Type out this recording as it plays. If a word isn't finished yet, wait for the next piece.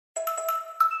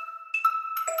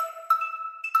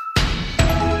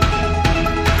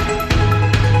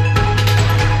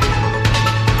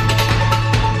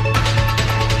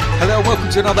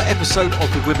to another episode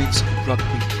of the Women's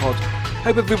Rugby Pod.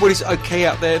 Hope everybody's okay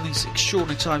out there in these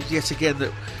extraordinary times yet again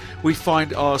that we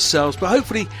find ourselves. But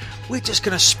hopefully we're just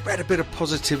going to spread a bit of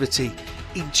positivity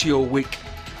into your week.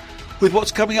 With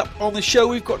what's coming up on the show,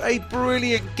 we've got a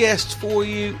brilliant guest for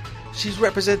you. She's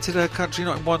represented her country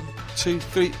not in 1, 2,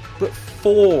 3, but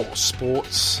 4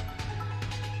 sports.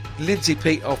 Lindsay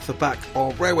Peat, off the back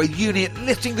of Railway Union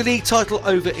lifting the league title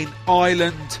over in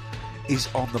Ireland, is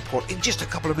on the pod in just a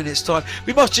couple of minutes' time.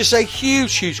 We must just say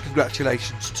huge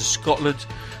congratulations to Scotland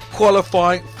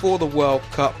qualifying for the World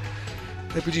Cup.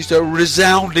 They produced a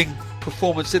resounding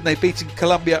performance, didn't they? Beating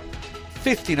Colombia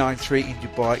 59-3 in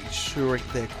Dubai, ensuring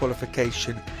their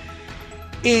qualification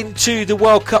into the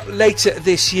World Cup later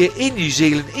this year in New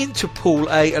Zealand, into Pool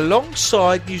A,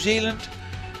 alongside New Zealand,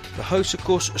 the hosts, of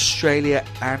course, Australia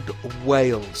and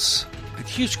Wales. And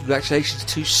huge congratulations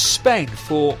to Spain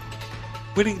for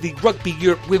winning the Rugby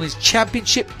Europe Women's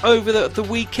Championship over the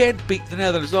weekend, beat the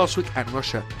Netherlands last week, and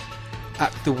Russia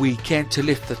at the weekend to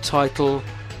lift the title,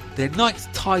 their 9th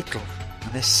title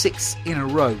and their 6th in a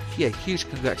row. Yeah, huge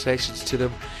congratulations to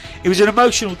them. It was an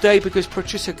emotional day because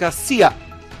Patricia Garcia,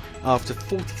 after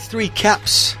 43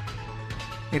 caps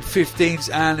in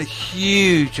 15s and a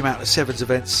huge amount of sevens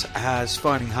events, has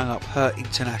finally hung up her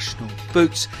international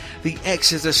boots. The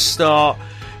Exeter star,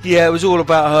 yeah, it was all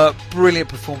about her. Brilliant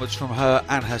performance from her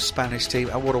and her Spanish team,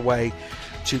 and what a way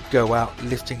to go out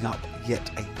lifting up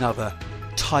yet another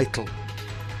title.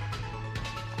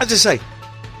 As I say,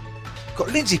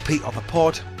 got Lindsay Peat on the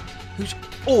pod, who's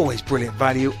always brilliant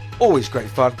value, always great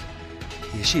fun.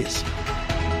 Here she is.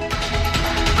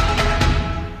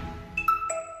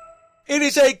 It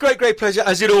is a great pleasure,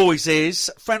 as it always is.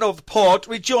 Friend of the pod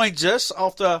rejoins us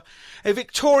after a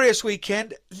victorious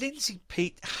weekend. Lindsay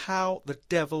Peat, how the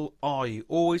devil are you?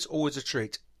 Always a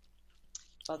treat.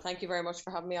 Well, thank you very much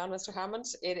for having me on, Mr. Hammond.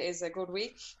 It is a good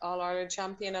week. All-Ireland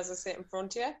champion as I sit in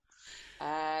front of you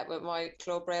with my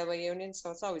club Railway Union.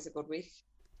 So it's always a good week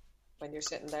when you're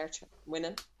sitting there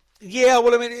winning. Yeah,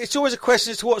 well, I mean, it's always a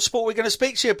question as to what sport we're going to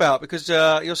speak to you about, because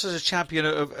you're such a champion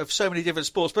of so many different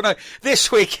sports. But no,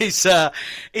 this week is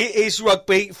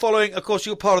rugby, following, of course,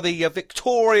 you're part of the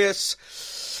victorious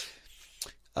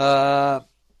Railway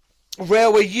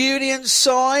Union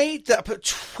side that put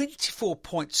 24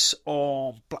 points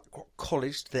on Blackrock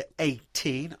College to their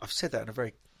 18. I've said that in a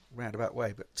very roundabout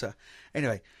way, but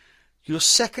anyway, your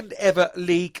 2nd ever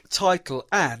league title.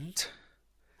 And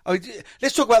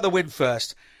let's talk about the win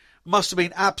first. Must have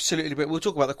been absolutely brilliant. We'll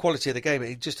talk about the quality of the game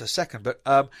in just a second, but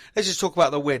let's just talk about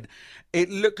the win.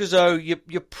 It looked as though you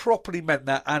properly meant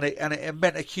that, and it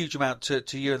meant a huge amount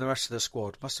to you and the rest of the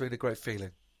squad. Must have been a great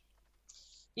feeling.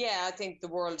 Yeah, I think the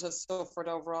world has suffered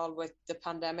overall with the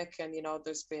pandemic, and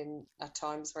there's been at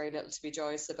times very little to be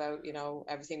joyous about.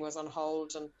 Everything was on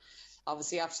hold, and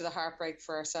obviously after the heartbreak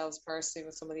for ourselves personally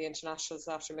with some of the internationals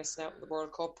after missing out on the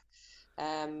World Cup,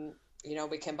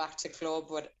 we came back to club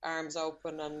with arms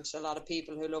open, and a lot of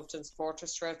people who loved and supported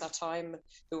us throughout that time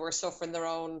who were suffering their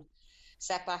own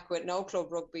setback with no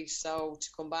club rugby. So to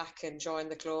come back and join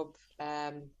the club,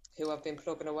 who have been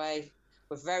plugging away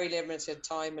with very limited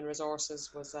time and resources,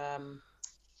 was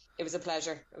it was a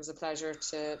pleasure. It was a pleasure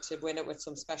to win it with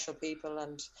some special people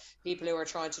and people who are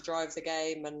trying to drive the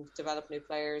game and develop new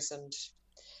players. And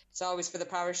it's always for the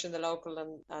parish and the local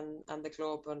and the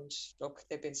club. And look,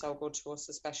 they've been so good to us,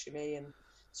 especially me, and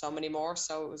so many more.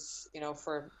 So it was,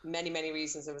 for many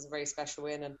reasons, it was a very special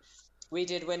win. And we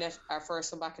did win it, our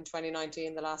first one back in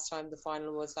 2019, the last time the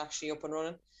final was actually up and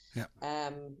running. Yeah.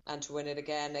 And to win it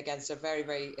again against a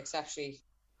very exceptionally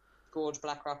good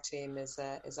Blackrock team is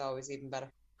always even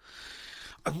better.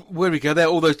 Where we go, there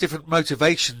are all those different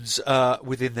motivations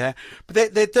within there.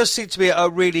 But there does seem to be a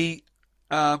really...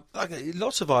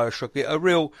 lots of Irish rugby, a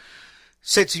real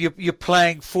sense of you're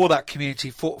playing for that community,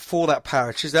 for that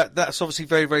parish. That's obviously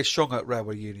very strong at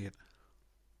Railway Union.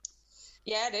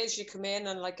 Yeah, it is. You come in,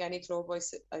 and like any club,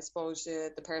 I suppose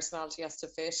the personality has to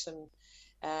fit, and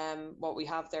what we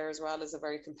have there as well is a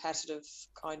very competitive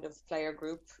kind of player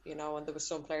group, and there were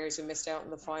some players who missed out in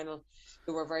the final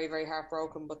who were very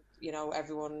heartbroken, but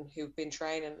everyone who've been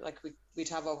training, like we'd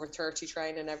have over 30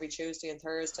 training every Tuesday and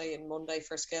Thursday and Monday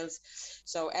for skills,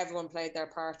 so everyone played their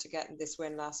part to getting this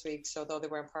win last week. So though they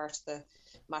weren't part of the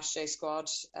match day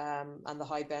squad and the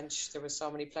high bench, there was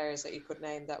so many players that you could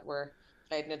name that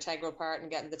played an integral part in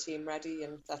getting the team ready,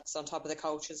 and that's on top of the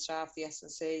coaching staff, the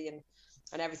S&C and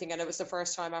everything. And it was the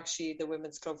first time actually the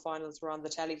women's club finals were on the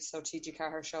telly, so TG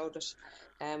Carr showed it,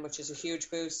 which is a huge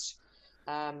boost.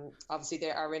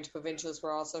 Obviously, our interprovincials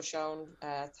were also shown,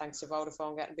 thanks to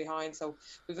Vodafone getting behind. So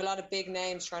we've a lot of big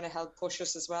names trying to help push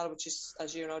us as well, which is,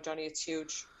 as you know, Johnny, it's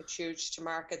huge. It's huge to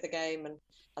market the game and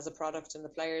as a product and the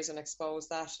players and expose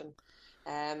that.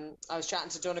 And I was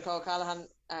chatting to Donegal O'Callaghan,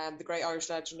 the great Irish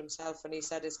legend himself, and he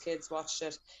said his kids watched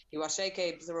it. He watched 8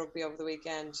 games of rugby over the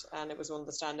weekend, and it was one of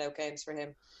the standout games for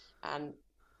him. And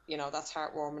that's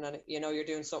heartwarming, and you're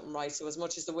doing something right. So as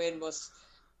much as the win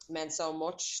meant so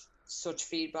much, such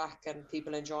feedback and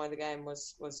people enjoying the game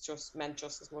was just meant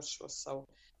just as much to us. So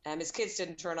his kids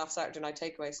didn't turn off Saturday night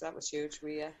takeaway, so that was huge.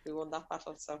 We won that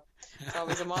battle, so it's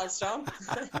always a milestone.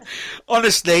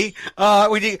 Honestly,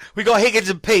 we got Higgins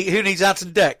and Pete. Who needs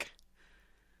Anton Deck?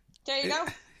 There you go.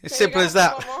 It's simple as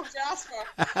that. What more could you ask for?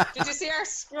 Did you see our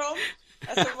scrum?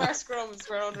 Some of our scrums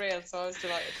were unreal, so I was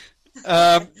delighted.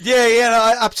 No,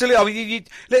 absolutely. I mean,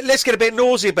 let's get a bit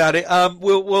noisy about it.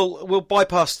 We'll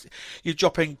bypass you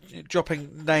dropping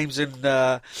names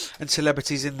and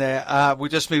celebrities in there. We'll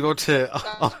just move on to.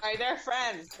 Sorry, they're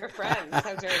friends. They're friends.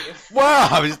 How dare you?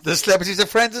 Wow, the celebrities are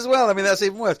friends as well. I mean, that's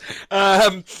even worse.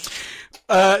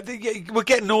 We're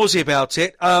getting noisy about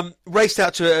it. Raced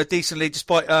out to a decent lead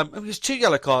despite. It was 2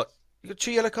 yellow cards. You got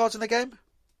 2 yellow cards in the game.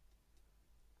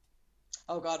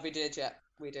 Oh God, we did, yeah.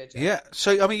 We did, yeah.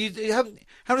 So I mean, you haven't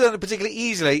done it particularly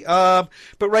easily, but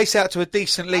race out to a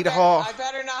decent lead at half. I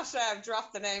better not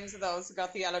drop the names of those who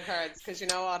got the yellow cards, because you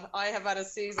know what, I have had a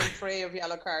season 3 of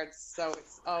yellow cards, so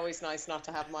it's always nice not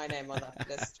to have my name on that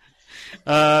list.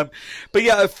 But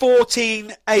yeah,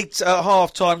 14-8 at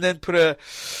half time, then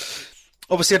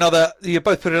obviously you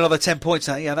both put another 10 points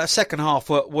in that. Yeah, that second half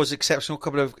was exceptional. A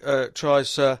couple of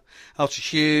tries, Alter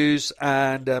Hughes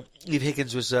and Eve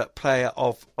Higgins was player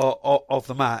of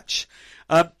the match.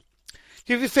 Do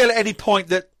you feel at any point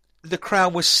that the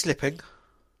crown was slipping?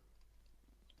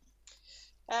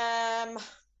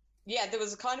 Yeah, there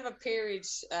was a kind of a period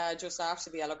just after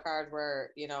the yellow card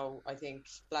where, I think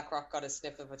Blackrock got a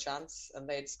sniff of a chance and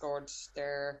they'd scored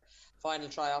their final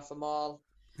try off a maul.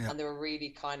 Yeah. And they were really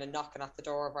kind of knocking at the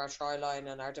door of our try line,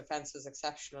 and our defence was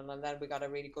exceptional. And then we got a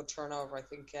really good turnover. I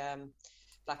think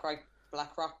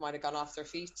Blackrock might have gone off their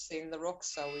feet seeing the ruck,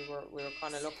 so we were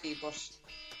kind of lucky. But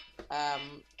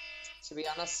to be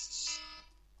honest,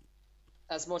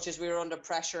 as much as we were under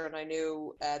pressure, and I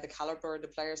knew the calibre of the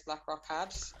players Blackrock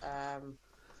had,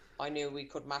 I knew we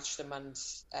could match them, and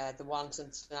the want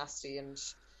and tenacity and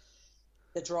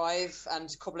the drive, and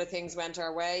a couple of things went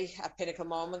our way at pinnacle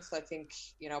moments. I think,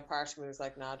 part of me was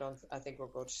like, I think we're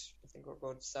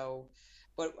good. So,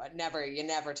 but you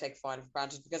never take final for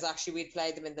granted, because actually we'd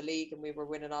played them in the league and we were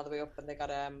winning all the way up, and they got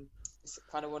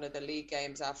kind of one of the league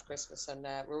games after Christmas, and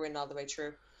we were winning all the way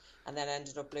through, and then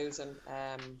ended up losing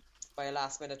by a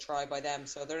last minute try by them.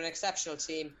 So they're an exceptional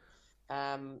team,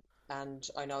 and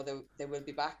I know they will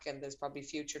be back, and there's probably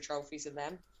future trophies in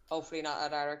them, hopefully not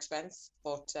at our expense,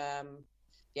 but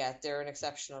yeah, they're an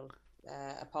exceptional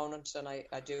opponent, and I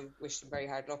do wish them very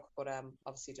hard luck, but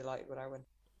obviously delighted with our win.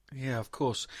 Yeah, of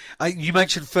course. You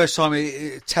mentioned first time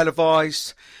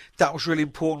televised. That was really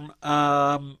important.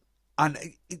 And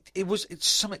it's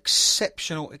some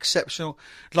exceptional,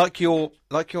 like your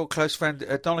close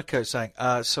friend Donica saying,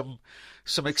 some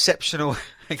exceptional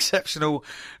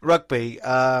rugby.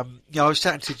 I was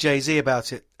chatting to Jay-Z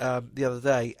about it the other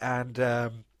day, and.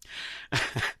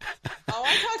 Oh,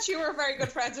 I thought you were very good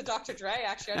friends with Dr. Dre,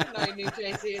 actually. I didn't know you knew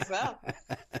Jay-Z as well.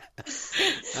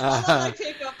 I'll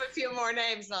pick up a few more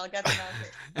names and I'll get them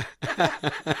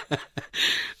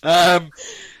out.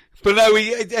 But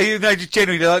no,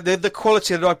 genuinely, the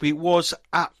quality of the rugby was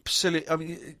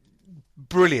absolutely,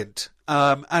 brilliant.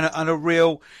 And a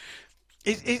real...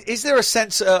 Is there a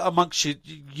sense amongst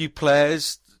you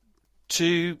players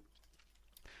for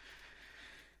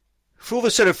all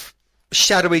the sort of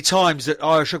shadowy times that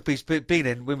Irish rugby's been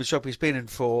in, women's rugby's been in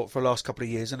for the last couple of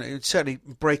years, and it's certainly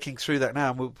breaking through that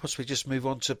now, and we'll possibly just move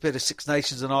on to a bit of Six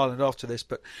Nations and Ireland after this,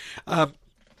 but is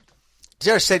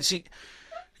there a sense you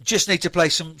just need to play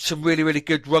some really, really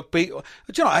good rugby? Do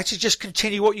you know, actually just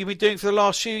continue what you've been doing for the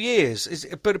last few years?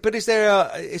 But is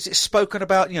it spoken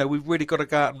about, we've really got to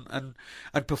go out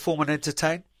and perform and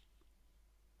entertain?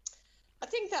 I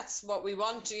think that's what we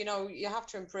want. You have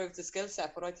to improve the skill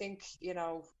set, but I think,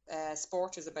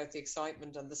 sport is about the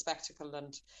excitement and the spectacle,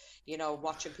 and,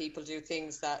 watching people do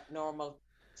things that normal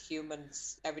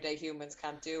humans, everyday humans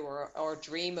can't do or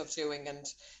dream of doing, and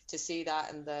to see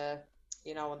that in the,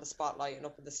 on the spotlight and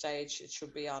up on the stage it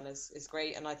should be on is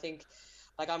great. And I think,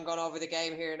 like, I'm going over the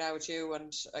game here now with you,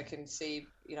 and I can see,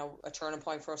 a turning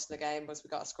point for us in the game was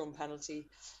we got a scrum penalty,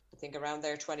 I think around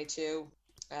there, 22.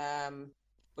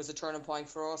 Was a turning point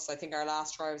for us. I think our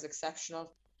last try was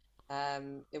exceptional.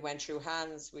 It went through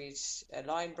hands. We'd a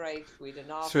line break. We'd an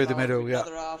offload. Through the middle, yeah.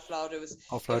 Another offload. It was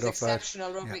offload.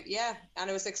 exceptional rugby. Yeah, and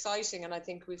it was exciting. And I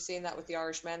think we've seen that with the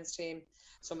Irish men's team.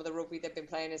 Some of the rugby they've been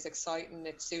playing is exciting.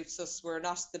 It suits us. We're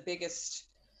not the biggest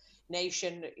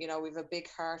nation. We've a big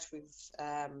heart. We've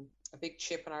a big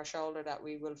chip on our shoulder that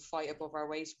we will fight above our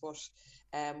weight. But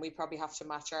we probably have to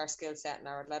match our skill set and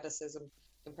our athleticism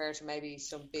compared to maybe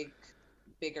some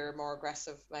bigger, more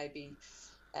aggressive, maybe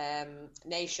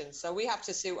nations. So we have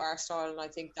to suit our style, and I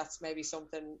think that's maybe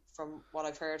something from what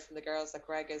I've heard from the girls that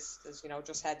Greg is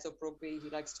just heads up rugby. He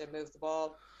likes to move the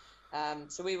ball.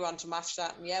 So we want to match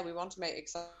that, and we want to make it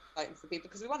exciting for people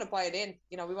because we want to buy it in.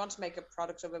 We want to make a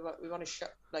product of it. But we want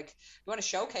to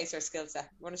showcase our skill set.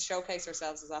 We want to showcase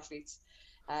ourselves as athletes.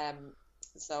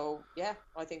 So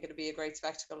I think it'll be a great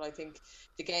spectacle. I think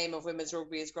the game of women's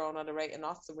rugby is growing at a rate of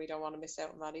knots, and we don't want to miss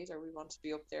out on that either. We want to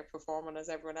be up there performing as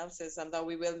everyone else is, and though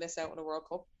we will miss out on a World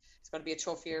Cup, it's going to be a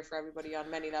tough year for everybody on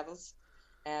many levels.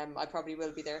 I probably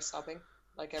will be there sobbing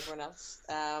like everyone else,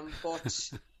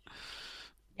 but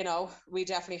we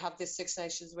definitely have this Six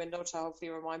Nations window to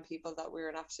hopefully remind people that we're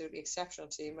an absolutely exceptional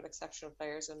team with exceptional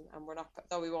players, and we're not,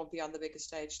 though we won't be on the biggest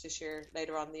stage this year,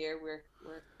 later on in the year, we're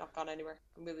not gone anywhere,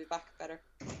 and we'll be back better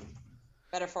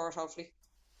for it, hopefully.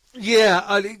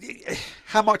 Yeah,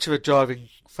 how much of a driving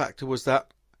factor was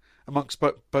that amongst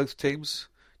both teams?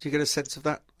 Do you get a sense of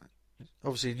that?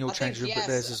 Obviously in your change room, but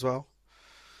theirs as well.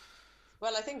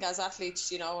 Well, I think as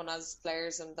athletes, and as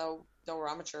players, and though we're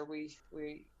amateur, we're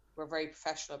very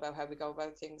professional about how we go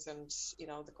about things, and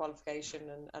the qualification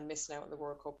and missing out on the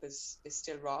World Cup is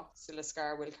still raw, still a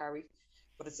scar we'll carry,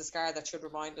 but it's a scar that should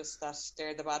remind us that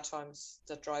they're the bad times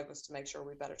that drive us to make sure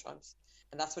we're better times.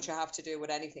 And that's what you have to do with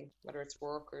anything, whether it's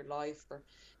work or life or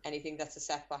anything that's a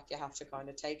setback. You have to kind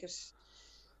of take it,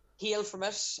 heal from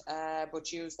it,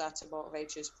 but use that to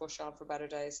motivate you to push on for better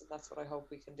days. And that's what I hope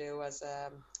we can do as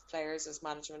players, as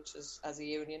management, as a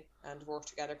union, and work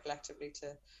together collectively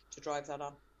to drive that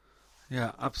on.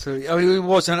 Yeah, absolutely. I mean, it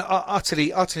was an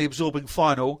utterly absorbing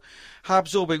final. How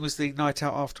absorbing was the night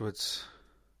out afterwards?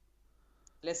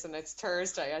 Listen, it's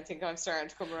Thursday. I think I'm starting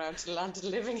to come around to the land of the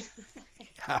living.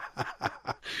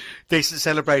 Decent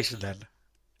celebration then.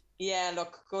 Yeah,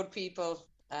 look, good people.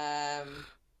 A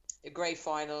great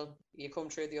final. You come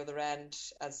through the other end.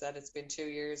 As I said, it's been 2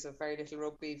 years of very little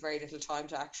rugby, very little time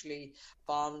to actually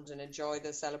bond and enjoy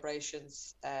the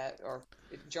celebrations or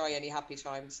enjoy any happy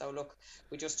time. So look,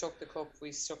 we just took the cup,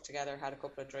 we stuck together, had a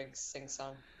couple of drinks, sing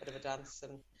song, bit of a dance,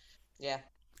 and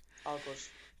all good.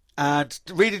 And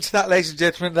reading to that, ladies and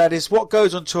gentlemen, that is what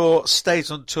goes on tour,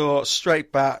 stays on tour,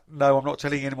 straight back. No, I'm not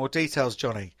telling you any more details,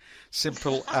 Johnny.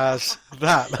 Simple as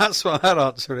that. That's what that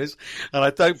answer is. And I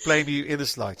don't blame you in the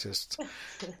slightest.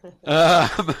 The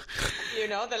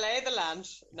lay of the land.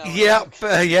 No,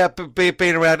 but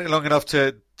being around it long enough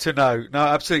to know. No,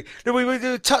 absolutely. No,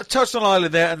 we touched on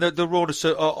Ireland there and the rawness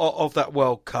of that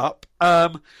World Cup.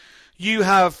 You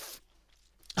have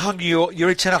hung your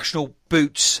international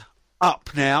boots up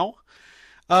now.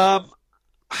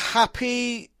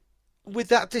 Happy with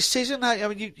that decision? I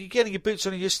mean, you're getting your boots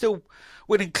on and you're still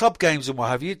winning club games and what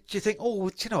have you. Do you think,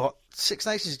 do you know what? Six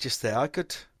Nations is just there. I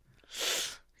could,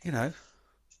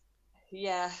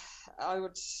 Yeah, I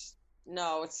would.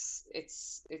 No, it's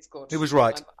good. It was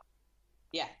right.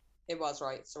 Yeah, it was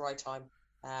right. It's the right time.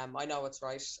 I know it's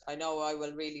right. I know I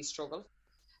will really struggle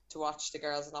to watch the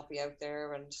girls not be out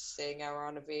there and sing Our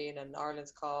Anna Bhín and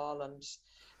Ireland's Call and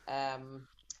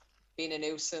being a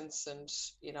nuisance and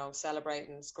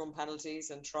celebrating scrum penalties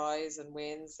and tries and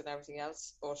wins and everything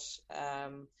else, but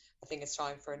I think it's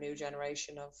time for a new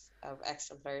generation of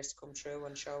excellent players to come through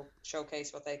and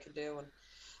showcase what they can do, and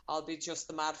I'll be just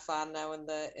the mad fan now in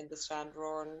the stand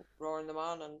roaring them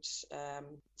on and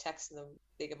texting them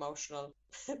big emotional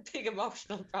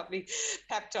probably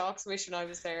pep talks wishing I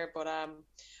was there, but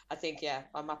I think,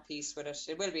 I'm at peace with it.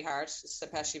 It will be hard,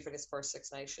 especially for this first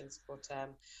Six Nations, but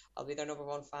I'll be their number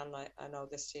one fan. I know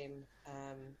this team,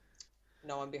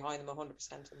 I'm behind them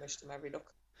 100% and wish them every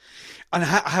luck. And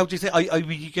how do you think, are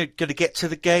you going to get to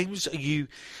the games? Are you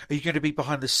going to be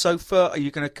behind the sofa? Are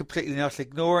you going to completely and utterly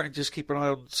ignore it and just keep an eye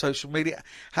on social media?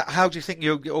 How do you think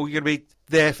you're going to be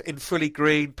there in fully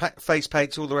green, face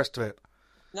paints, all the rest of it?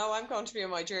 No, I'm going to be in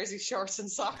my jersey, shorts and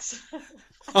socks.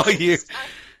 Are you?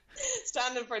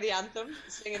 Standing for the anthem,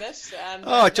 singing it.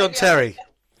 And, John Terry.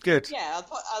 Good. Yeah,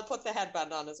 I'll put the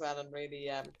headband on as well and really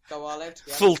go all out. To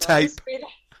be honest. Full tape.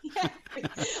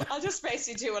 I'll just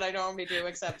basically do what I normally do,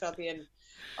 except I'll be in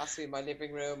possibly my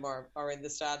living room or in the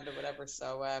stand or whatever.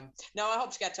 So no, I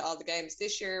hope to get to all the games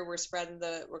this year. We're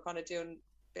kind of doing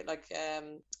bit like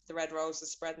the Red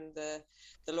Roses spreading the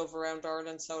love around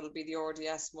Ireland. So it'll be the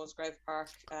RDS, Musgrave Park,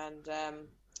 and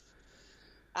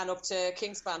up to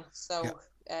Kingspan. So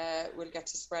we'll get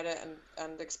to spread it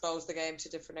and expose the game to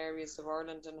different areas of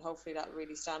Ireland, and hopefully that'll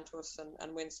really stand to us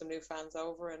and win some new fans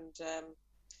over. And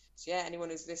so yeah, anyone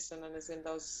who's listening and is in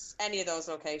any of those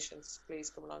locations, please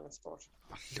come along and support.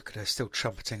 Look at her still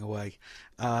trumpeting away.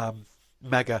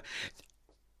 Mega.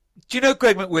 Do you know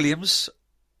Greg McWilliams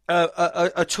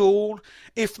at all?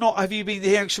 If not, have you been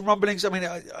hearing some rumblings? I mean,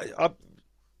 I'm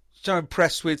so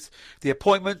impressed with the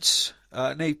appointments.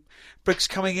 Neve Briggs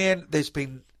coming in. There's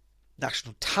been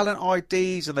national talent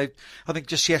IDs, and I think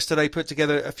just yesterday put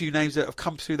together a few names that have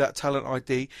come through that talent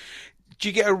ID. Do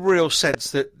you get a real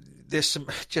sense that there's some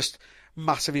just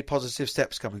massively positive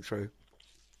steps coming through?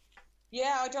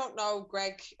 Yeah, I don't know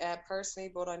Greg personally,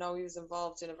 but I know he was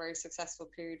involved in a very successful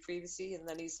period previously, and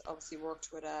then he's obviously worked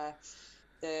with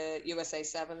the USA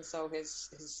 7, so his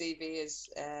CV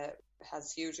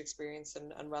has huge experience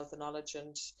and wealth of knowledge.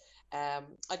 And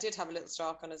I did have a little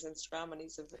stalk on his Instagram, and he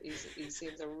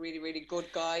seems a really, really good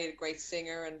guy, a great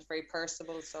singer, and very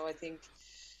personable. So I think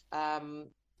I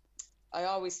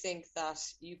always think that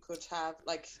you could have,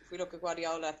 like, if we look at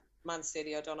Guardiola at Man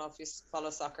City, I don't know if you follow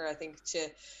soccer, I think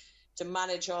to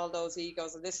manage all those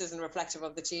egos, and this isn't reflective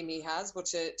of the team he has, but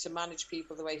to manage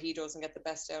people the way he does and get the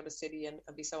best out of City and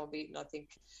be so unbeaten, I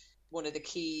think one of the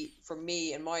key for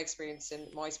me in my experience in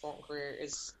my sporting career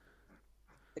is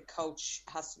the coach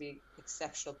has to be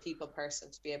exceptional people person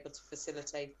to be able to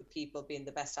facilitate the people being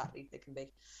the best athlete they can be.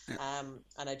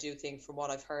 And I do think from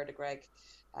what I've heard of Greg,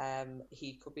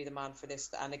 he could be the man for this.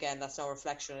 And again, that's no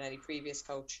reflection on any previous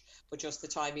coach, but just the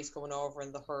time he's coming over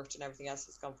and the hurt and everything else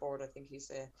that's gone forward, I think he's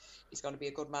going to be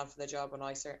a good man for the job. And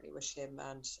I certainly wish him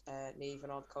and Niamh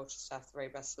and all the coaching staff the very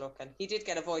best luck. And he did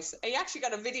get a voice. He actually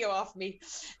got a video off me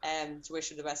to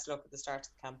wish him the best luck at the start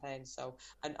of the campaign. So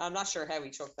I'm not sure how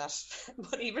he took that,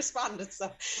 but he responded. So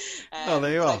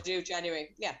there you are. I do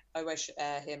genuinely. Yeah, I wish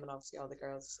him and obviously all the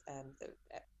girls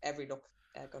every luck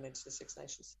going into the Six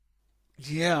Nations.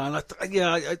 Yeah, and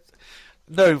I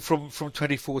know from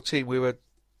 2014 we were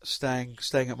staying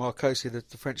at Marcosi, the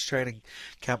French training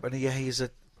camp, and he's a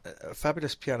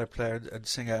fabulous piano player and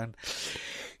singer. And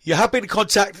you have been in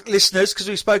contact, listeners, because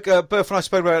we spoke. Berth and I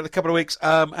spoke about it in a couple of weeks,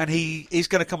 and he's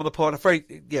going to come on the pod.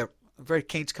 Very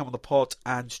keen to come on the pod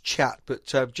and chat, but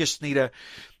just need a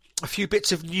few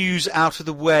bits of news out of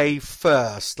the way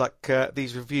first, like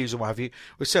these reviews and what have you.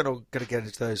 We're certainly not going to get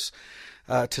into those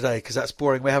today because that's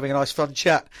boring. We're having a nice fun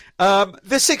chat.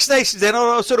 The Six Nations then,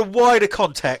 on a sort of wider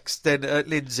context then,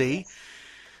 Lindsay.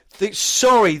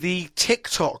 The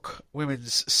TikTok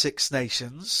Women's Six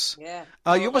Nations. Yeah.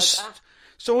 You must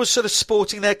always sort of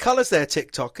sporting their colours there,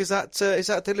 TikTok. Is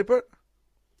that deliberate?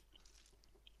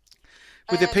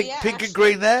 With the pink and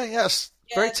green there? Yes.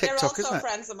 Very TikTok, isn't it?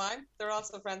 They're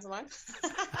also friends of mine.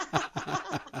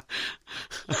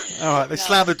 All right, they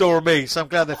slammed the door on me, so I'm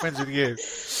glad they're friends with you.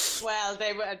 Well,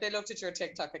 they looked at your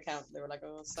TikTok account and they were like,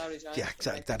 "Oh, sorry, John." Yeah,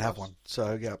 exactly. Don't have one,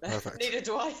 so yeah, perfect. Neither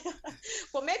do I.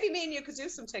 Well, maybe me and you could do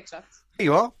some TikToks. Here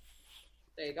you are.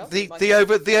 There you go. The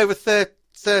over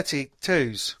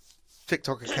 32s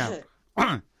TikTok account.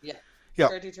 Yeah.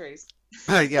 33s.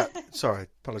 Yeah, sorry,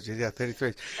 apologies. Yeah,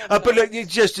 33. But look,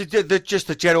 just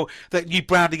the general that you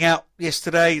branding out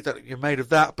yesterday that you're made of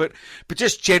that, but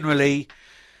just generally,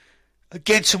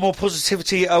 again, some more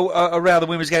positivity around the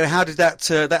women's game. How did that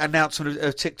announcement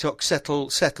of TikTok settle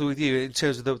with you in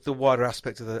terms of the wider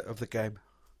aspect of the game?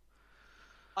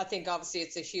 I think obviously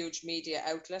it's a huge media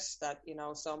outlet that, you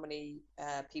know, so many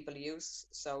people use.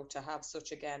 So to have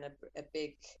such, again, a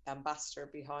big ambassador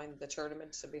behind the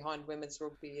tournament and behind women's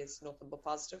rugby is nothing but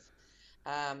positive.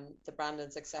 The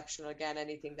branding's exceptional. Again,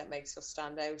 anything that makes us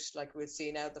stand out, like we'll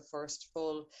see now the first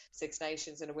full Six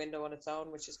Nations in a window on its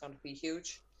own, which is going to be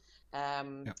huge.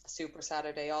 Super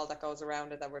Saturday, all that goes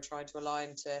around it that we're trying to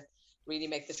align to really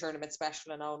make the tournament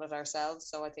special and own it ourselves.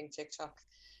 So I think TikTok,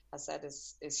 as I said,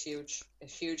 is huge.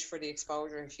 It's huge for the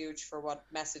exposure and huge for what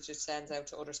message it sends out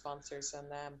to other sponsors.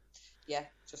 And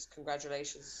just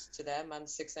congratulations to them and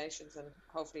Six Nations, and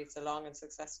hopefully it's a long and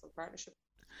successful partnership.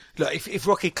 Look, if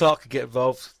Rocky Clark could get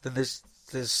involved, then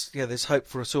there's hope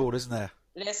for us all, isn't there?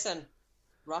 Listen,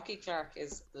 Rocky Clark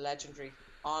is legendary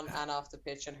on and off the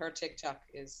pitch, and her TikTok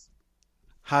is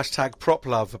 #prop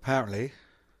love, apparently.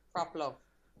 Prop love,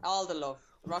 all the love.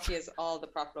 Rocky is all the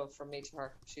prop love from me to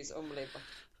her. She's unbelievable.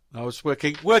 I was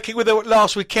working with her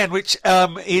last weekend, which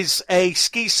is a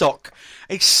ski sock,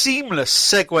 a seamless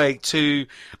segue to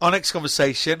our next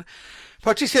conversation.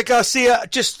 Patricia Garcia,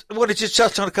 just wanted to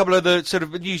touch on a couple of the sort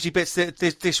of newsy bits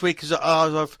this week, as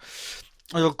I've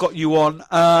I've got you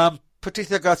on.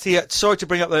 Patricia Garcia, sorry to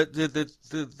bring up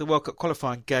the World Cup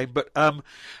qualifying game, but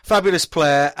fabulous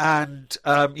player, and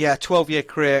 12-year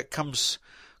career comes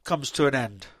to an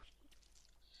end.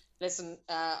 Listen,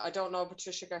 I don't know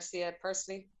Patricia Garcia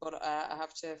personally, but I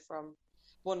have to, from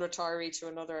one retiree to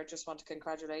another, I just want to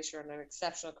congratulate her on an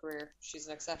exceptional career. She's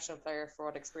an exceptional player for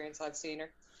what experience I've seen her.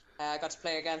 I got to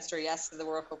play against her, yes, in the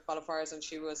World Cup qualifiers, and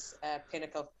she was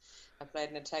pinnacle. I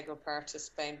played an integral part to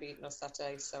Spain beating us that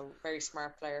day, so very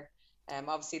smart player.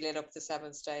 Obviously lit up the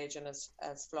seventh stage and has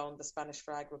flown the Spanish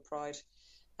flag with pride.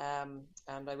 And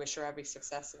I wish her every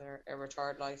success in her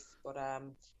retired life. But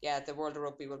the World of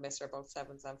Rugby will miss her, both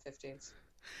sevens and 15s.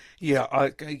 Yeah,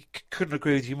 I couldn't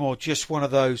agree with you more. Just one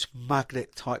of those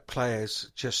magnet type players,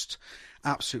 just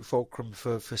absolute fulcrum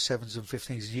for sevens and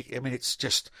 15s. I mean, it's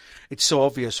so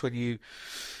obvious when you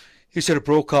sort of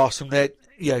broadcast them that,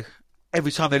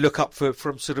 every time they look up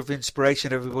from sort of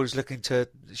inspiration, everybody's looking to,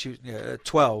 she was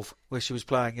 12 where she was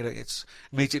playing. It's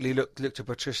immediately look to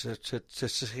Patricia to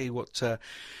see what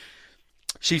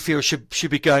she feels should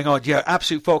be going on. Yeah,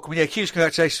 absolute fulcrum. Yeah, huge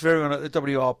congratulations to everyone at the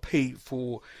WRP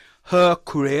for her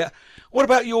career. What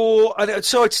about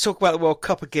sorry to talk about the World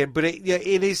Cup again, but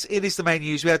it is the main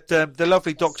news. We had the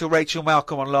lovely Dr. Rachel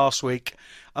Malcolm on last week.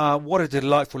 What a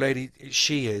delightful lady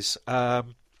she is.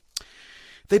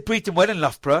 They breathed them well in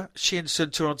Loughborough. She and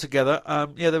Sunter on together.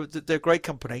 They're great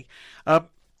company.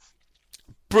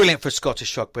 Brilliant for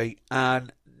Scottish rugby.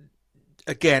 And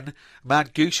again, man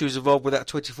Goose, who was involved with that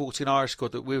 2014 Irish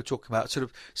squad that we were talking about, sort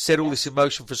of set all this in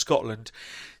motion for Scotland.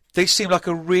 They seem like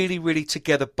a really, really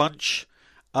together bunch.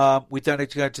 We don't need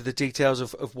to go into the details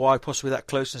of why possibly that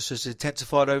closeness has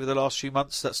intensified over the last few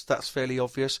months. That's fairly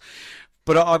obvious.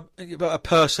 But I'm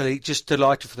personally just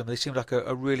delighted for them. They seem like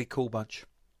a really cool bunch.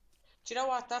 Do you know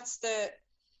what? If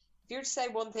you were to say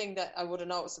one thing that I would have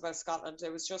noticed about Scotland,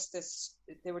 it was just this: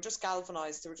 they were just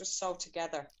galvanised. They were just so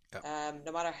together. Yeah.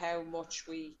 No matter how much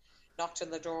we knocked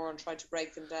on the door and tried to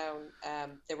break them down,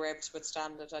 they were able to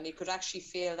withstand it, and you could actually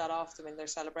feel that off them in their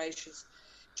celebrations.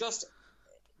 Just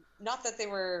not that they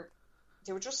were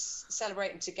just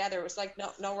celebrating together. It was like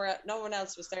no one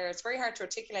else was there. It's very hard to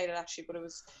articulate it actually, but it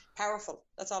was powerful.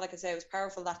 That's all I can say. It was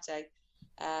powerful that day.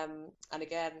 And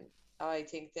again, I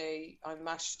think I'm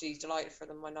actually delighted for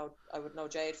them. I would know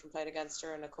Jade from playing against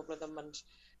her and a couple of them,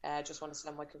 and just want to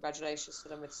send my congratulations to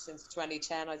them. It's since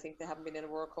 2010, I think they haven't been in a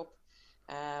World Cup,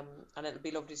 and it'll be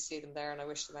lovely to see them there. And I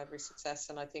wish them every success.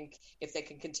 And I think if they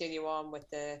can continue on with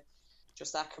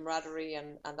just that camaraderie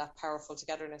and that powerful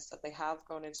togetherness that they have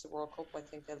going into the World Cup, I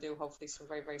think they'll do hopefully some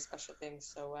very, very special things.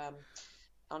 So,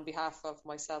 on behalf of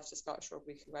myself to Scottish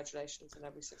Rugby, congratulations and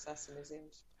every success in New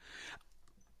Zealand.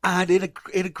 And in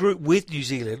a group with New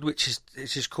Zealand, which is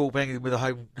it's just cool being with a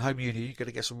home union, you're going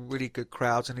to get some really good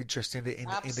crowds and interest in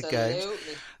the games.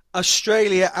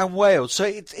 Australia and Wales, so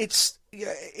it's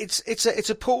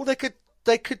a pool they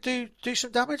could do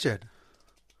some damage in.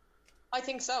 I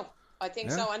think so.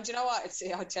 And you know what?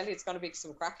 I tell you, it's going to be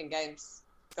some cracking games.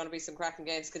 It's going to be some cracking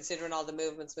games considering all the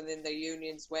movements within their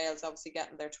unions. Wales obviously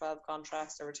getting their 12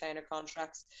 contracts, their retainer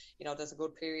contracts. There's a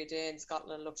good period in.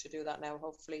 Scotland look to do that now,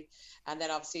 hopefully. And then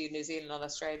obviously New Zealand and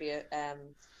Australia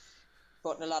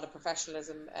putting a lot of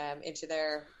professionalism into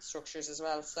their structures as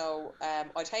well. So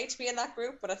I'd hate to be in that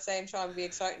group, but at the same time, it'd be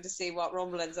exciting to see what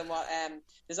rumblings and what...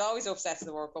 there's always upsets in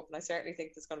the World Cup, and I certainly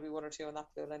think there's going to be one or two in that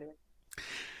pool anyway.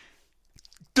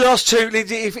 Last two,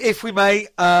 Lindsay, if we may.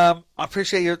 I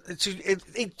appreciate you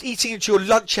eating into your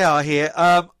lunch hour here.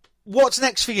 What's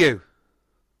next for you?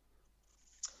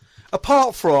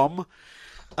 Apart from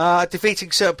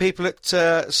defeating certain people at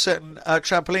certain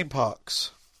trampoline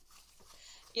parks.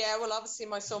 Yeah, well, obviously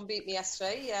my son beat me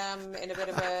yesterday in a bit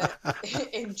of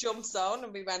a in jump zone,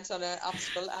 and we went on an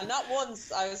obstacle. And not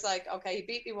once, I was like, okay, he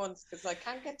beat me once because I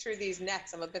can't get through these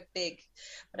nets. I'm a bit big.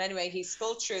 But anyway, he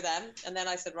sculled through them. And then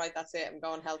I said, right, that's it. I'm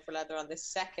going hell for leather on this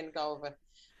second go of it.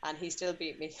 And he still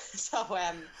beat me. So,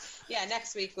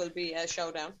 next week will be a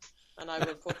showdown. And I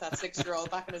will put that 6-year-old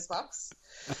back in his box.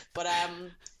 But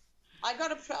I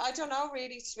don't know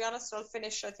really, to be honest. I'll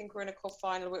finish, I think we're in a cup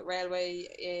final with Railway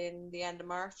in the end of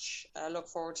March. I look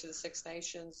forward to the Six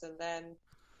Nations, and then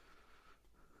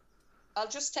I'll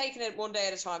just take it one day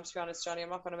at a time, to be honest, Johnny. I'm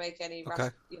not going to make any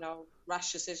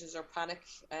rash decisions or panic.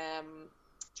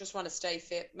 Just want to stay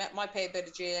fit. Might play a bit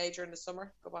of GAA during the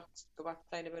summer. Go back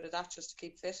playing a bit of that just to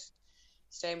keep fit.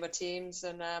 Staying with teams,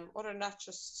 and other than that,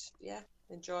 just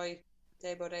enjoy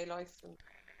day by day life and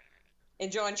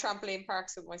enjoying trampoline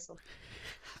parks with my son.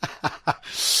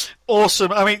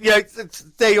 Awesome. I mean, yeah,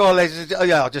 there you are, ladies.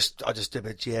 Yeah, I'll just do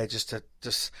it. Yeah, just to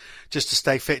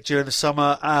stay fit during the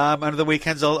summer. And on the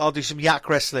weekends, I'll do some yak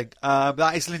wrestling.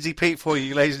 That is Lindsay Peat for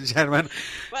you, ladies and gentlemen.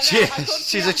 Well,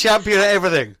 She's a champion at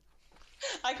everything.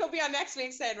 I could be on next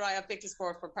week saying, right, I picked a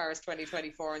sport for Paris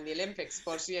 2024 in the Olympics,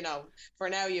 but for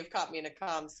now you've caught me in a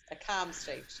calm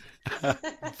state.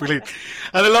 Brilliant.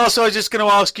 And the last I was just going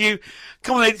to ask you,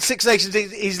 come on, Six Nations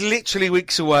is literally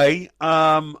weeks away.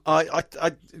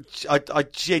 I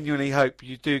genuinely hope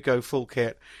you do go full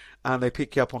kit and they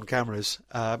pick you up on cameras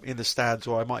in the stands,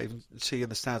 or I might even see you in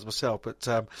the stands myself. But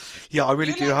yeah, I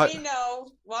really do hope. Let me know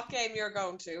what game you're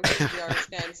going to, the Irish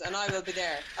games, and I will be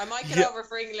there. I might get over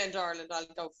for England, Ireland. I'll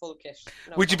go full kit.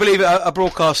 No Would you believe it? A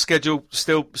broadcast schedule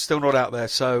still not out there?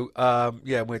 So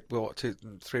yeah, we're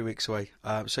 2-3 weeks away.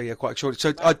 So yeah, quite short. So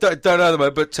right. I don't know the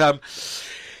moment, but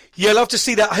yeah, love to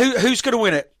see that. Who's going to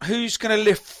win it? Who's going to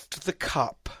lift the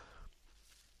cup?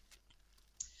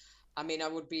 I mean, I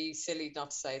would be silly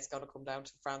not to say it's going to come down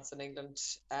to France and England.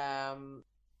 I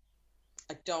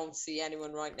don't see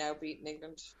anyone right now beating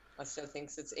England. I still think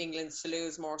it's England's to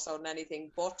lose more so than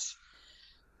anything. But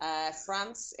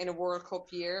France in a World Cup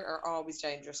year are always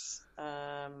dangerous.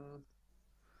 I'll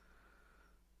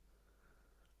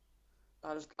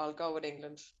go with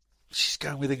England. She's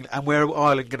going with England. And where are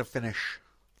Ireland going to finish?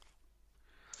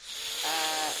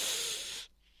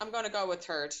 I'm going to go with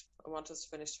third. I want us to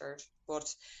finish third.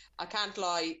 But I can't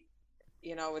lie,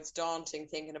 it's daunting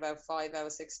thinking about 5 out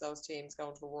of 6 of those teams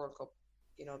going to the World Cup.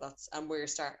 And we're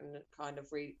starting kind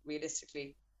of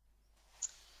realistically,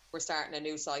 we're starting a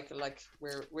new cycle. Like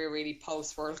we're really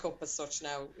post World Cup as such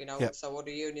now, Yep. So other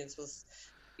unions was,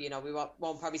 we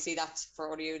won't probably see that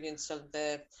for other unions till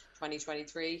the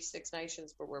 2023 Six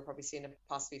Nations, but we're probably seeing it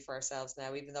possibly for ourselves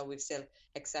now, even though we've still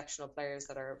exceptional players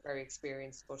that are very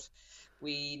experienced, but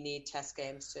we need test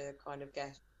games to kind of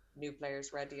get new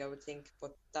players ready, I would think,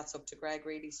 but that's up to Greg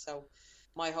really. So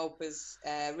my hope is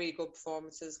really good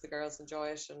performances, the girls enjoy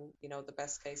it, and the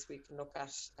best case we can look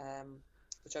at,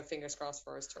 which I've fingers crossed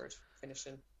for, is third.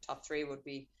 Finishing top 3 would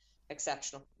be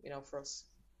exceptional, for us.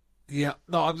 Yeah,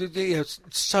 no, it's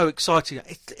so exciting.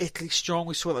 Italy strong.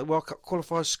 We saw that World Cup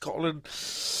qualifiers. Scotland,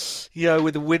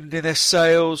 with the wind in their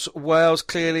sails. Wales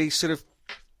clearly sort of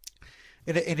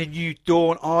in a new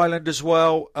dawn. Ireland as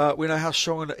well. We know how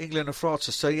strong England and France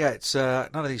are. So yeah, it's none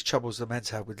of these troubles the men's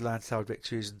had with landslide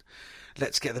victories and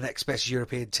let's get the next best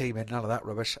European team in. None of that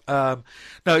rubbish. No,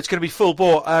 it's going to be full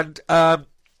bore. And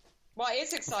what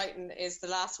is exciting is the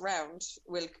last round.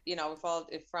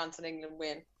 If France and England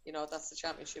win, that's the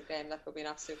championship game. That could be an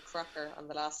absolute cracker on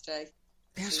the last day.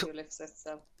 Yes, who lifts it,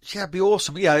 so. Yeah, it'd be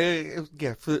awesome. Yeah.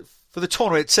 For the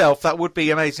tournament itself, that would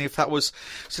be amazing if that was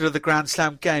sort of the Grand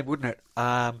Slam game, wouldn't it?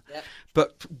 Yep.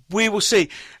 But we will see.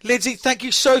 Lindsay, thank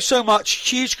you so much.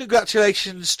 Huge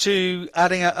congratulations to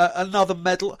adding another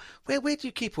medal. Where do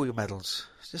you keep all your medals?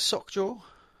 Is this sock drawer?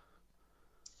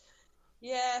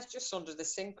 Yeah, it's just under the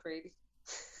sink, really.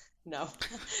 No.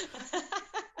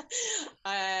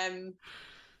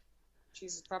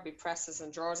 Jesus, probably presses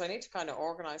and drawers. I need to kind of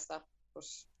organise that. But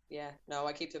yeah, no,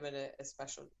 I keep them in a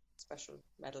special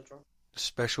medal drawer.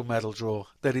 Special medal drawer.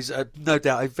 That is no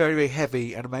doubt a very, very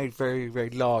heavy and a very, very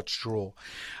large drawer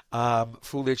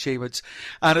for all the achievements.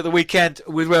 And at the weekend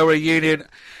with Railway Union,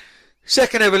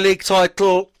 second ever league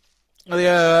title,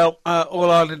 the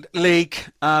All Ireland League.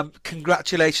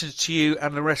 Congratulations to you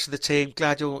and the rest of the team.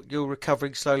 Glad you're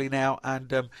recovering slowly now,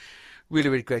 and really,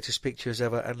 really great to speak to you as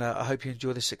ever. And I hope you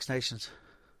enjoy the Six Nations.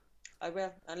 I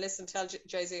will. And listen, tell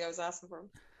Jay-Z I was asking for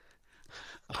him.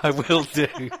 I will do.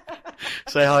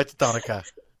 Say hi to Donica.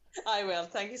 I will.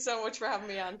 Thank you so much for having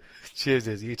me on. Cheers,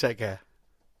 Izzy. You take care.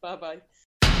 Bye-bye.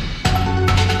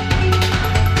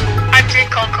 I'm Jade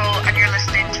Conco, and you're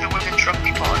listening to the Women's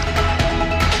Rugby Pod.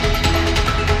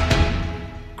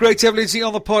 Great to have Lindsay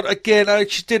on the pod again.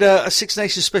 She did a Six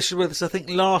Nations special with us, I think,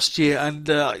 last year, and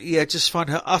just find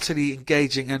her utterly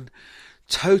engaging and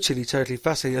totally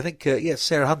fascinating. I think,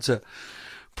 Sarah Hunter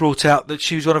brought out that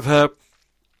she was one of her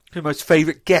most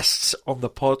favourite guests on the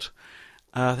pod.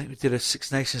 I think we did a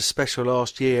Six Nations special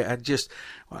last year, and just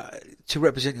to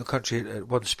represent your country at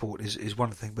one sport is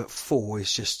one thing, but 4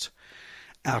 is just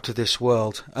out of this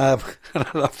world. And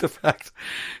I love the fact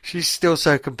she's still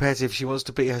so competitive. She wants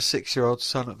to beat her 6-year-old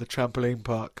son at the trampoline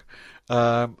park.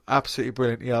 Absolutely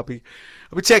brilliant. Yeah, I'll be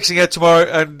texting her tomorrow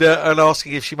and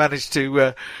asking if she managed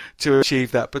to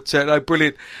achieve that. But no,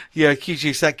 brilliant. Yeah,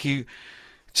 huge thank you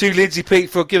to Lindsay Peat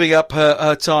for giving up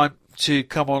her time to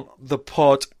come on the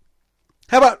pod.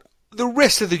 How about the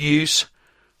rest of the news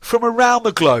from around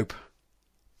the globe?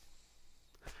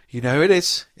 You know who it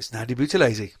is. It's Nandi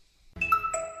Buthelezi.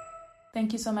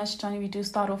 Thank you so much, Johnny. We do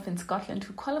start off in Scotland,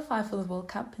 who qualify for the World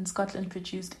Cup. And Scotland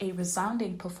produced a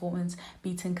resounding performance,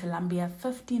 beating Colombia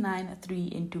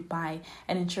 59-3 in Dubai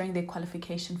and ensuring their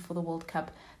qualification for the World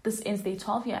Cup. This ends their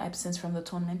 12-year absence from the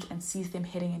tournament and sees them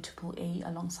heading into Pool A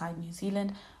alongside New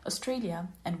Zealand, Australia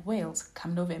and Wales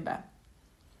come November.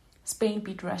 Spain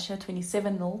beat Russia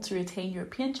 27-0 to retain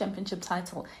European Championship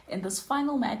title in this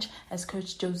final match as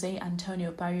coach Jose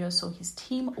Antonio Barrios saw his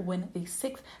team win their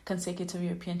 6th consecutive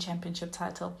European Championship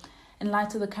title. In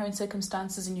light of the current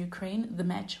circumstances in Ukraine, the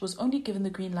match was only given the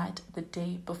green light the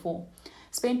day before.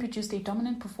 Spain produced a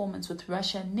dominant performance with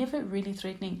Russia never really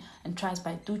threatening, and tries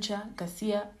by Ducha,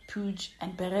 Garcia, Puig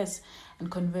and Perez,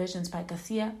 and conversions by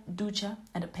Garcia, Ducha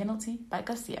and a penalty by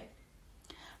Garcia.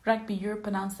 Rugby Europe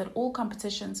announced that all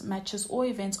competitions, matches or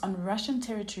events on Russian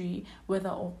territory,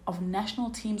 whether of national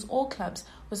teams or clubs,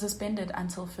 were suspended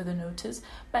until further notice.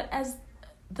 But as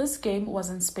this game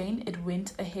was in Spain, it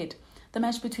went ahead. The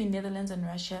match between Netherlands and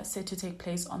Russia, set to take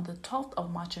place on the 12th of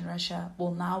March in Russia,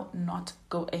 will now not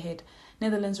go ahead.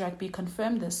 Netherlands Rugby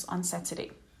confirmed this on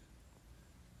Saturday.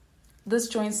 This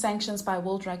joins sanctions by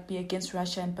World Rugby against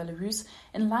Russia and Belarus.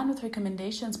 In line with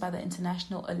recommendations by the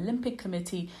International Olympic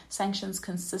Committee, sanctions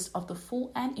consist of the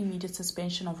full and immediate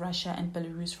suspension of Russia and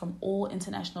Belarus from all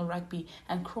international rugby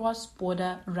and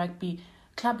cross-border rugby,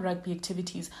 club rugby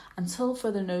activities until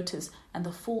further notice, and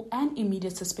the full and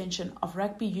immediate suspension of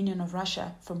Rugby Union of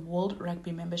Russia from World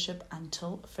Rugby membership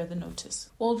until further notice.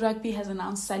 World Rugby has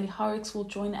announced Sally Horrocks will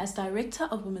join as Director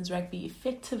of Women's Rugby,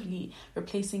 effectively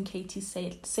replacing Katie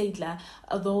Sadler.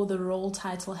 Although the role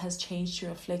title has changed to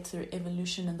reflect the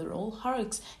evolution in the role,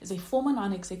 Horrocks is a former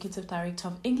non-executive director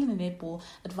of England Netball,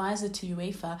 advisor to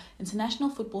UEFA, International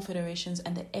Football Federations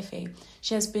and the FA.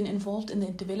 She has been involved in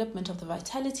the development of the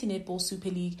Vitality Netball Super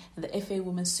League and the FA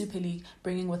Women's Super League,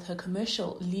 bringing with her commercial,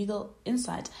 legal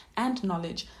insight and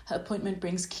knowledge. Her appointment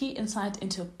brings key insight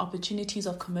into opportunities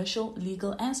of commercial,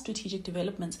 legal and strategic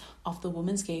developments of the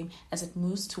women's game as it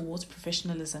moves towards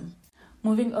professionalism.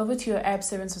 Moving over to your Arab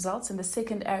Sevens results, and the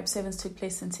second Arab Sevens took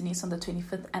place in Tunis on the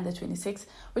 25th and the 26th,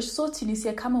 which saw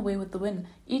Tunisia come away with the win.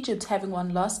 Egypt, having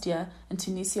won last year, and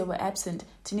Tunisia were absent.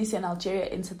 Tunisia and Algeria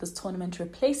entered this tournament,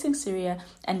 replacing Syria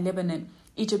and Lebanon.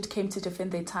 Egypt came to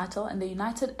defend their title, and the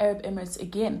United Arab Emirates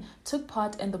again took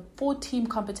part in the 4-team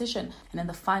competition. And in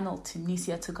the final,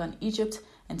 Tunisia took on Egypt,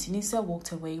 and Tunisia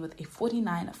walked away with a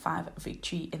 49-5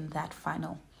 victory in that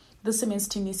final. This cements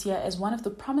Tunisia as one of the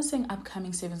promising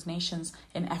upcoming Sevens nations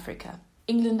in Africa.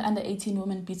 England under-18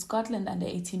 women beat Scotland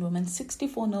under-18 women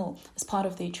 64-0 as part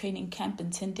of their training camp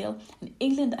in Tyndale, and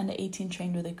England under-18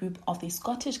 trained with a group of their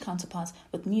Scottish counterparts,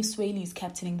 with Niamh Swaylys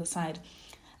captaining the side.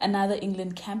 Another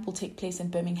England camp will take place in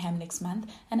Birmingham next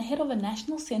month, and ahead of a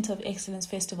National Centre of Excellence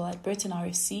Festival at Burton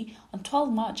RFC on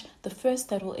 12 March, the first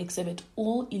that will exhibit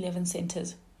all 11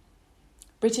 centres.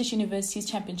 British Universities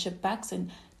Championship Bucks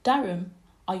in Durham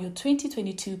are your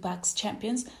 2022 Bucks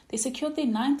champions. They secured their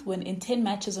 9th win in 10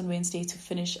 matches on Wednesday to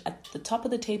finish at the top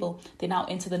of the table. They now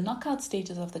enter the knockout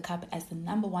stages of the Cup as the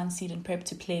number 1 seed and prep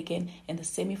to play again in the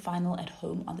semi-final at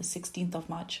home on the 16th of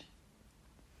March.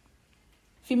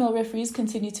 Female referees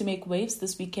continue to make waves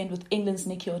this weekend, with England's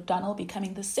Nikki O'Donnell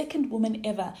becoming the second woman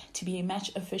ever to be a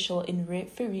match official in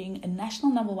refereeing a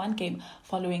national number 1 game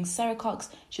following Sarah Cox.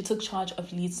 She took charge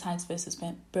of Leeds Tigers versus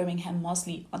Birmingham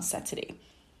Mosley on Saturday.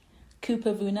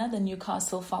 Cooper Vuna, the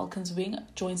Newcastle Falcons wing,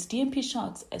 joins DMP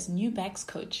Sharks as new backs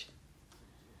coach.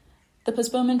 The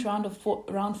postponement round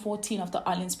 14 of the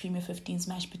Allianz Premier 15s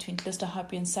match between Gloucester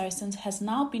Hartpury and Saracens has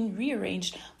now been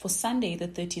rearranged for Sunday, the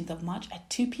 13th of March at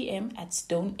 2 p.m. at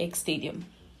Stone X Stadium.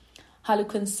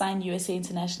 Harlequins signed USA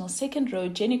International second row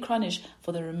Jenny Cronish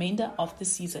for the remainder of the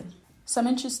season. Some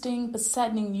interesting but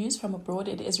saddening news from abroad.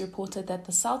 It is reported that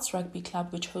the Souths Rugby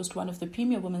Club, which hosts one of the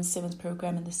premier women's sevens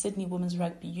program in the Sydney Women's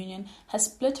Rugby Union, has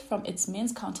split from its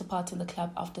men's counterpart in the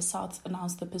club after Souths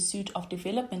announced the pursuit of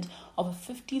development of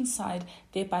a 15-side,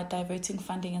 thereby diverting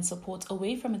funding and support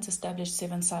away from its established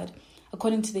 7-side.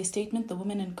 According to their statement, the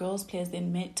women and girls players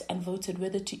then met and voted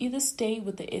whether to either stay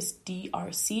with the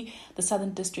SDRC, the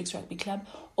Southern Districts Rugby Club,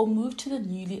 or move to the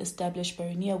newly established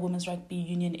Boronia Women's Rugby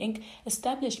Union Inc.,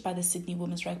 established by the Sydney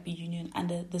Women's Rugby Union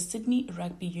under the Sydney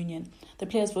Rugby Union. The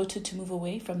players voted to move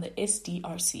away from the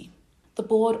SDRC. The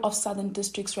board of Southern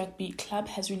Districts Rugby Club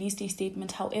has released a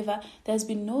statement. However, there has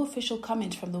been no official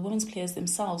comment from the women's players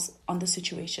themselves on the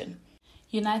situation.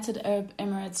 United Arab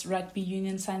Emirates Rugby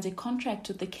Union signs a contract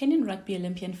with the Kenyan rugby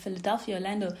Olympian Philadelphia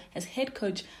Orlando as head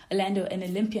coach. Orlando, an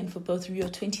Olympian for both Rio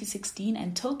 2016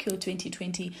 and Tokyo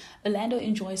 2020, Orlando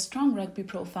enjoys strong rugby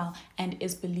profile and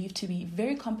is believed to be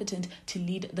very competent to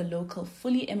lead the local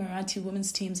fully Emirati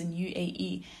women's teams in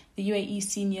UAE. The UAE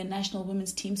senior national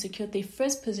women's team secured their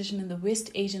first position in the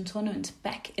West Asian tournament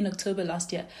back in October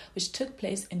last year, which took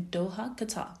place in Doha,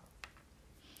 Qatar.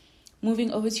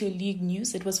 Moving over to your league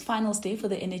news, it was finals day for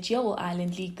the NHL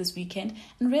All-Ireland League this weekend,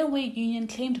 and Railway Union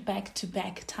claimed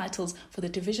back-to-back titles for the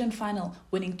division final,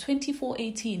 winning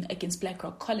 24-18 against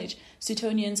Blackrock College.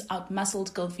 Suetonians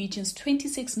outmuscled Galwegians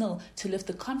 26-0 to lift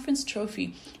the conference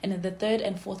trophy, and in the third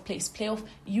and fourth place playoff,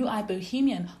 UI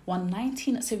Bohemian won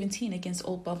 19-17 against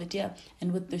Old Belvedere,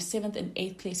 and with the seventh and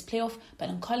eighth place playoff,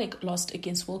 Ballincollig lost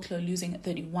against Wilklow, losing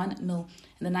 31-0. In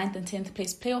the ninth and 10th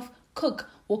place playoff, Cook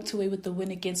walked away with the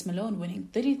win against Malone, winning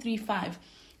 33-5.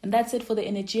 And that's it for the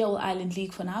NHL All-Ireland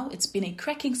League for now. It's been a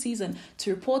cracking season to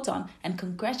report on, and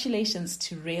congratulations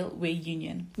to Railway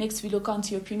Union. Next, we look on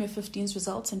to your Premier 15's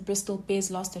results, and Bristol Bears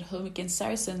lost at home against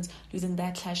Saracens, losing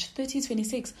that clash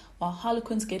 30-26, while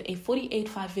Harlequins get a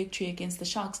 48-5 victory against the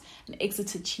Sharks, and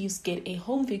Exeter Chiefs get a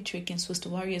home victory against Worcester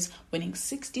Warriors, winning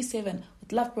 67,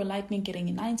 with Loughborough Lightning getting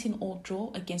a 19-all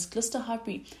draw against Gloucester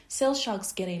Hartpury. Sale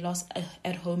Sharks get a loss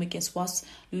at home against Wasps,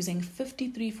 losing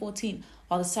 53-14,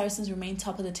 while the Saracens remain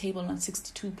top of the table on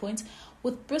 62 points,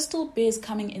 with Bristol Bears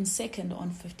coming in second on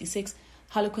 56.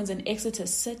 Harlequins and Exeter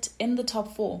sit in the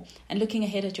top four. And looking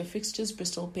ahead at your fixtures,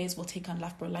 Bristol Bears will take on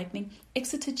Loughborough Lightning,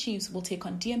 Exeter Chiefs will take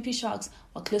on DMP Sharks,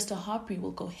 while Gloucester Hartpury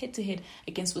will go head-to-head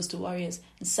against Worcester Warriors,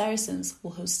 and Saracens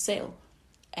will host Sale.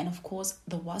 And of course,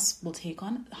 the Wasps will take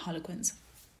on Harlequins.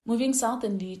 Moving south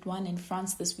in League 1 in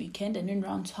France this weekend, and in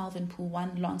round 12 in Pool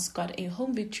 1, Lens got a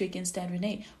home victory against Stade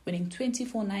Rennais, winning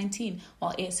 24-19,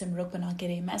 while ASM Roquebrune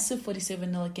get a massive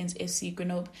 47-0 against FC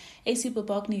Grenoble. AC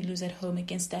Boulogne lose at home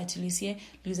against Stade Toulousain,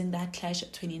 losing that clash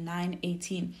at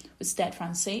 29-18, with Stade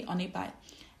Francais on a bye.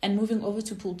 And moving over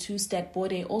to Pool 2, Stade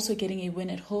Bordeaux also getting a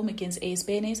win at home against AS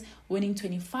Béarnais, winning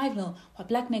 25-0, while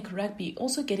Blackneck Rugby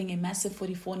also getting a massive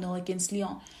 44-0 against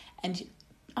Lyon. And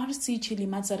RC Chile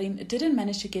Mazarin didn't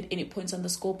manage to get any points on the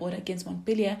scoreboard against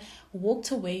Montpellier, who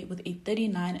walked away with a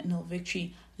 39-0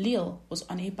 victory. Lille was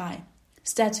on a bye.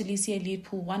 Stade Toulousain lead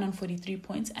Pool 1 on 43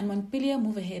 points, and Montpellier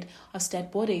move ahead of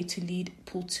Stade Bordeaux to lead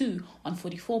Pool 2 on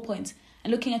 44 points. And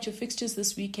looking at your fixtures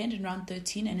this weekend in round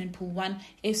 13 and in Pool 1,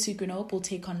 FC Grenoble will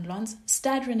take on Lens,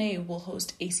 Stade Rennais will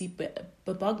host AC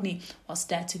Boulogne, while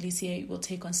Stade Toulousain will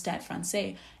take on Stade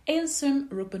Francais, ASM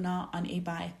Roquebrune on a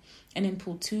bye. And in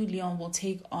Pool 2, Lyon will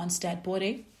take on Stade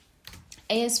Bordeaux,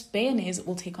 AS Béarnais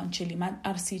will take on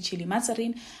RC Chile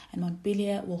Mazarin, and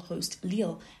Montpellier will host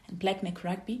Lille, and Blackneck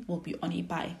Rugby will be on a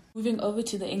bye. Moving over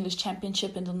to the English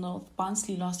Championship in the North,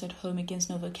 Barnsley lost at home against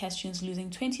Novocastrians, losing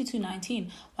 22-19,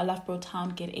 while Loughborough Town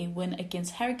get a win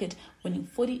against Harrogate, winning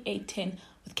 48-10,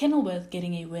 with Kenilworth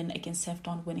getting a win against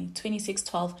Sefton, winning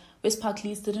 26-12. West Park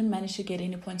Leeds didn't manage to get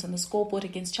any points on the scoreboard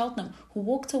against Cheltenham, who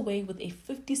walked away with a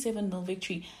 57-0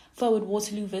 victory. Forward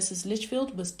Waterloo versus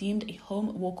Lichfield was deemed a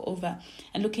home walkover.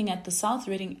 And looking at the South,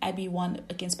 Reading Abbey won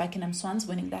against Buckingham Swans,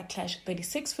 winning that clash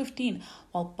 36-15,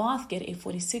 while Bath get a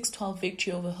 46-12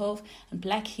 victory over Hove, and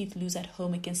Blackheath lose at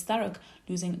home against Thurrock,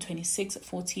 losing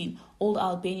 26-14. Old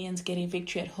Albanians get a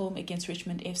victory at home against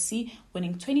Richmond FC,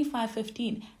 winning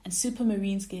 25-15, and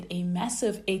Supermarines get a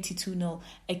massive 82-0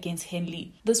 against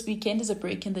Henley. This weekend is a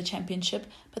break in the championship,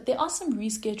 but there are some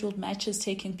rescheduled matches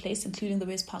taking place, including the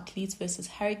West Park Leeds versus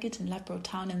Harrogate and Loughborough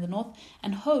Town in the north,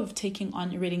 and Hove taking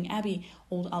on Reading Abbey.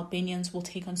 Old Albanians will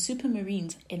take on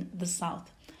Supermarines in the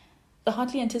south. The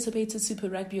hotly anticipated Super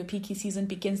Rugby or Peaky season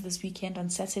begins this weekend on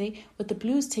Saturday, with the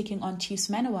Blues taking on Chiefs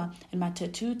Manawa and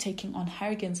Matatu taking on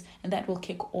Hurricanes, and that will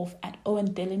kick off at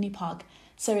Owen Delaney Park.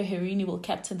 Sarah Herini will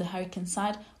captain the Hurricane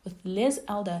side, with Les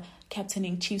Elder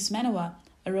captaining Chiefs Manawa.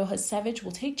 Aroha Savage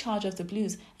will take charge of the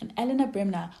Blues, and Elena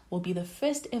Bremner will be the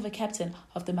first ever captain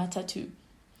of the Matatu.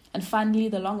 And finally,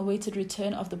 the long-awaited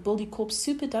return of the Buildie Corps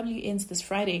Super W ends this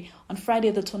Friday. On Friday,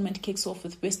 the tournament kicks off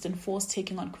with Western Force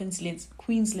taking on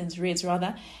Queensland's Reds,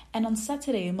 and on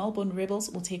Saturday, Melbourne Rebels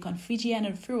will take on Fijian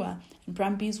and Frua, and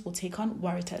Brumbies will take on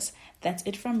Waratahs. That's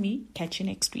it from me. Catch you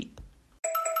next week.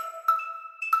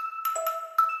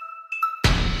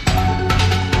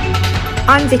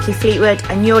 I'm Vicky Fleetwood,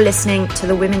 and you're listening to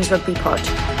the Women's Rugby Pod.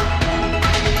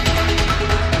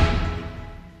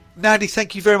 Nadi,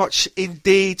 thank you very much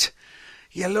indeed.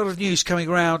 Yeah, a lot of news coming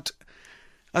around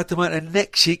at the moment. And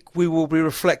next week we will be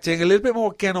reflecting a little bit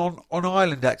more again on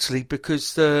Ireland, actually,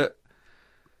 because one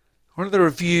of the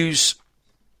reviews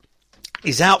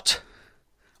is out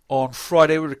on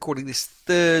Friday. We're recording this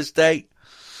Thursday.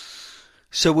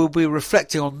 So we'll be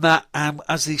reflecting on that, and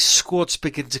as these squads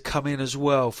begin to come in as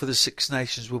well for the Six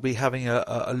Nations, we'll be having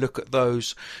a look at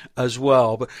those as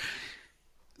well. But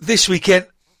this weekend,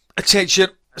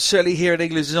 attention, certainly here in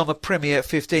England, is on the Premier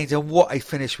 15s, and what a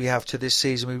finish we have to this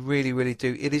season. We really, really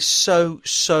do. It is so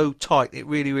tight. It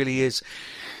really, really is.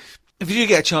 If you do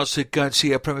get a chance to go and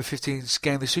see a Premier 15s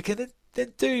game this weekend,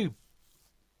 then do.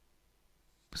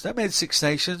 There's no many Six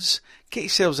Nations. Get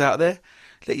yourselves out there.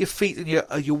 Let your feet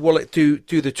and your wallet do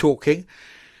the talking,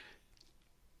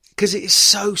 because it is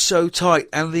so tight,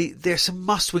 and there's some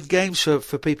must-win games for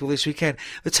people this weekend.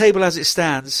 The table as it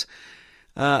stands,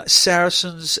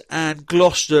 Saracens and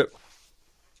Gloucester,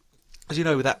 as you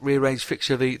know, with that rearranged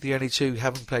fixture, the only two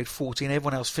haven't played 14,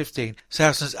 everyone else 15.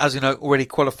 Saracens, as you know, already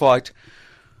qualified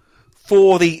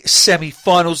for the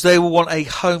semi-finals. They will want a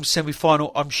home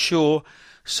semi-final, I'm sure.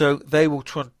 So they will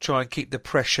try and keep the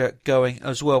pressure going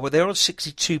as well. But they're on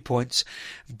 62 points.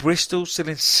 Bristol still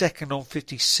in second on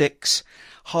 56.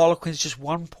 Harlequins just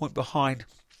 1 point behind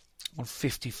on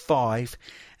 55.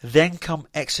 Then come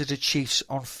Exeter Chiefs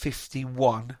on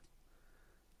 51.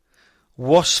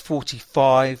 Wasps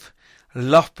 45.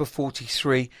 Loughborough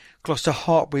 43. Gloucester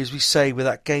Hartpury, as we say, with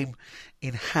that game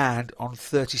in hand on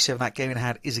 37. That game in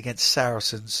hand is against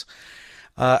Saracens.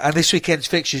 And this weekend's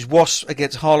fixtures, Wasps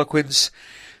against Harlequins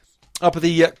up at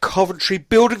the Coventry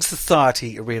Building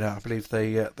Society Arena, I believe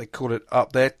they call it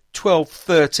up there,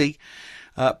 12:30.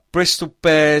 Bristol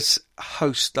Bears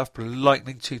host Loughborough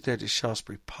Lightning, 2:30 at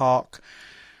Shaftesbury Park.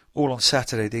 All on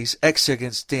Saturday, these. Exeter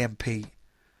against DMP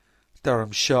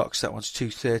Durham Sharks, that one's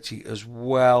 2:30 as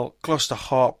well. Gloucester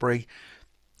Hartpury,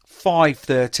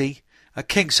 5:30.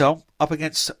 Kingsholm up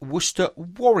against Worcester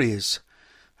Warriors.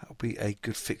 That'll be a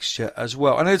good fixture as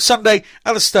well. And then Sunday,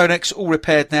 at the Stonex, all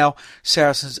repaired now.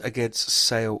 Saracens against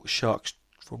Sale Sharks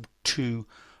from 2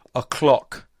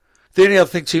 o'clock. The only other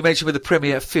thing to mention with the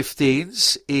Premier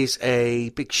 15s is a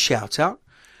big shout out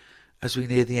as we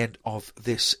near the end of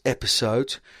this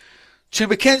episode to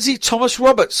Mackenzie Thomas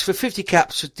Roberts for 50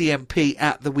 caps for DMP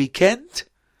at the weekend.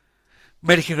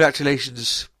 Many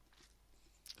congratulations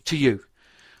to you.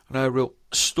 I know a real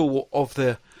stalwart of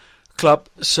the club,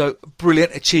 so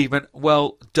brilliant achievement.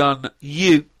 Well done,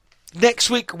 you.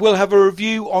 Next week we'll have a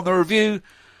review on the review,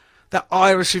 that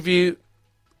Irish review,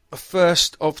 the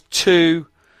first of two,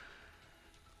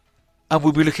 and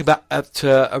we'll be looking back at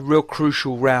a real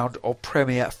crucial round of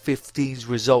Premier 15's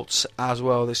results as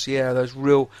well this year. Those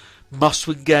real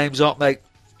must-win games, aren't they?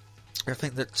 I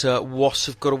think that Wasps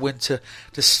have got to win to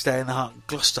stay in the hunt.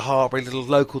 Gloucester Hartpury, little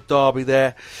local derby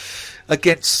there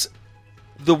against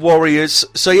the Warriors.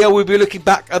 So yeah, we'll be looking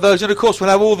back at those, and of course we'll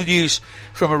have all the news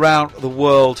from around the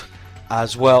world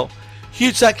as well.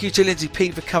 Huge thank you to Lindsay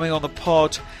Peake for coming on the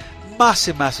pod.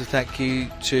 Massive thank you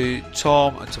to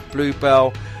Tom and to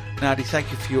Bluebell. Nadi,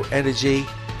 thank you for your energy.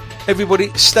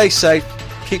 Everybody stay safe,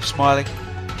 keep smiling.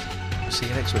 See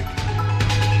you next week.